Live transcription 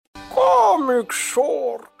Comic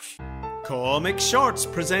Shorts. Comic Shorts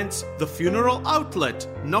presents The Funeral Outlet,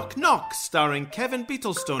 Knock Knock, starring Kevin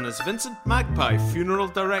Beetlestone as Vincent Magpie, funeral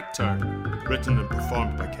director. Written and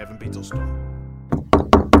performed by Kevin Beetlestone.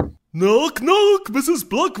 Knock knock, Mrs.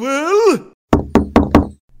 Blackwell!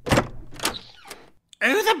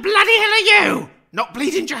 Who the bloody hell are you? Not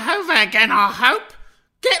bleeding Jehovah again, I hope?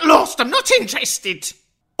 Get lost, I'm not interested.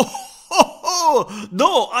 Oh,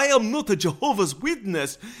 no, I am not a Jehovah's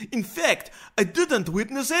Witness. In fact, I didn't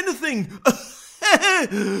witness anything.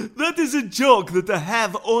 That is a joke that I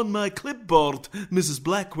have on my clipboard, Mrs.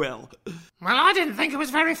 Blackwell. Well, I didn't think it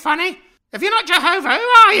was very funny. If you're not Jehovah, who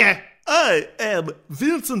are you? I am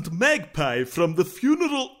Vincent Magpie from the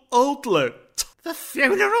Funeral Outlet. The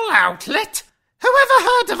funeral outlet? Who ever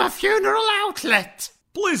heard of a funeral outlet?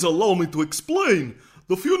 Please allow me to explain.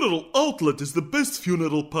 The Funeral Outlet is the best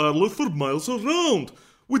funeral parlor for miles around.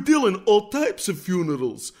 We deal in all types of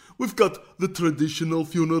funerals. We've got the traditional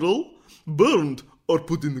funeral, burned or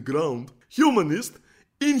put in the ground, humanist,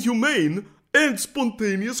 inhumane, and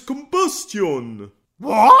spontaneous combustion.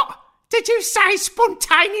 What? Did you say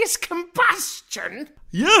spontaneous combustion?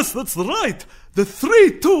 Yes, that's right. The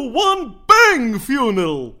 3, 2, 1 bang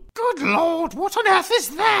funeral. Good Lord, what on earth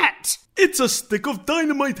is that? It's a stick of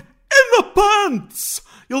dynamite in the pants!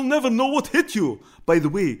 You'll never know what hit you. By the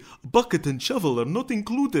way, bucket and shovel are not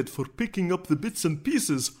included for picking up the bits and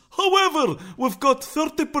pieces. However, we've got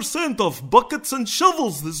 30% off buckets and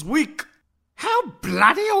shovels this week. How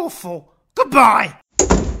bloody awful. Goodbye.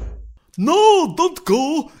 No, don't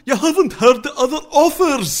go. You haven't heard the other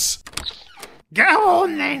offers. Go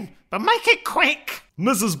on then, but make it quick.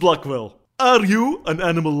 Mrs. Blackwell, are you an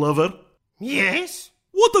animal lover? Yes.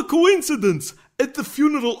 What a coincidence. At the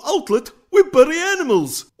Funeral Outlet, we bury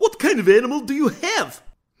animals. What kind of animal do you have?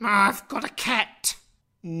 I've got a cat.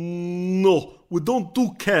 No, we don't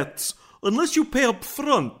do cats, unless you pay up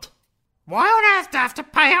front. Why on earth do I have to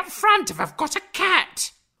pay up front if I've got a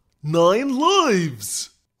cat? 9 lives.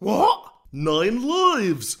 What? 9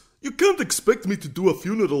 lives. You can't expect me to do a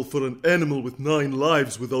funeral for an animal with 9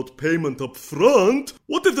 lives without payment up front.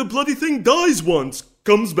 What if the bloody thing dies once,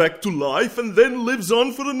 comes back to life, and then lives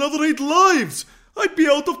on for another 8 lives? I'd be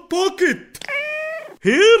out of pocket.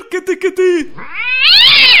 Here, kitty kitty.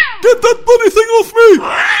 Get that bloody thing off me.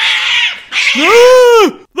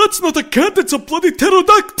 Ah, that's not a cat, it's a bloody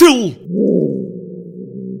pterodactyl.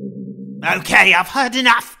 Okay, I've heard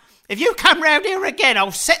enough. If you come round here again,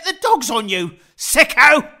 I'll set the dogs on you,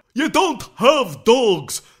 sicko. You don't have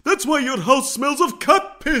dogs. That's why your house smells of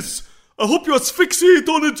cat piss. I hope you asphyxiate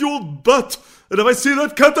on it, you old bat. And if I see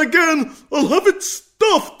that cat again, I'll have it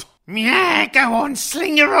stuffed. Yeah, go on,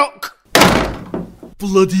 sling your hook.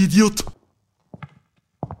 Bloody idiot.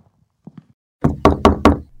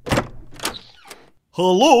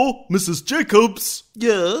 Hello, Mrs. Jacobs.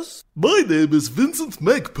 Yes? My name is Vincent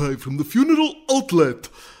Magpie from the Funeral Outlet.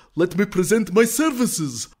 Let me present my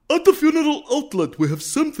services. At the Funeral Outlet, we have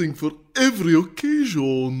something for every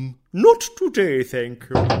occasion. Not today, thank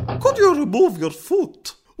you. Could you remove your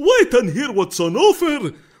foot? Wait and hear what's on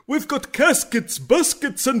offer. We've got caskets,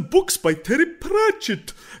 baskets, and books by Terry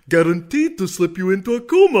Pratchett, guaranteed to slip you into a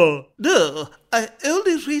coma. No, I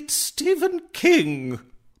only read Stephen King.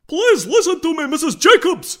 Please listen to me, Mrs.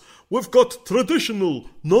 Jacobs. We've got traditional,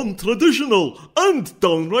 non-traditional, and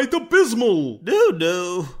downright abysmal.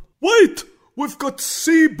 No. Wait, we've got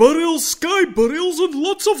sea burials, sky burials, and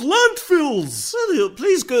lots of landfills. Will you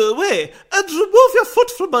please go away and remove your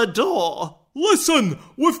foot from my door? Listen,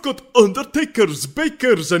 we've got undertakers,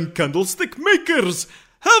 bakers, and candlestick makers.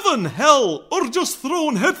 Heaven, hell, or just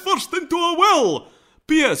thrown headfirst into a well.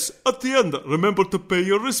 P.S. At the end, remember to pay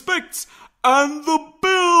your respects. And the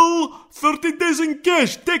bill! 30 days in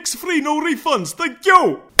cash, tax-free, no refunds. Thank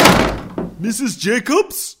you! Mrs.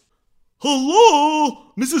 Jacobs?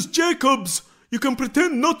 Hello? Mrs. Jacobs? You can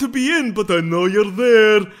pretend not to be in, but I know you're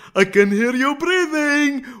there. I can hear you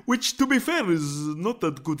breathing, which, to be fair, is not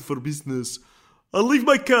that good for business. I'll leave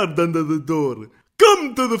my card under the door.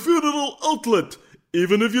 Come to the Funeral Outlet.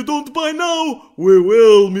 Even if you don't buy now, we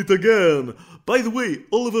will meet again. By the way,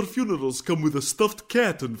 all of our funerals come with a stuffed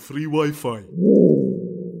cat and free Wi-Fi.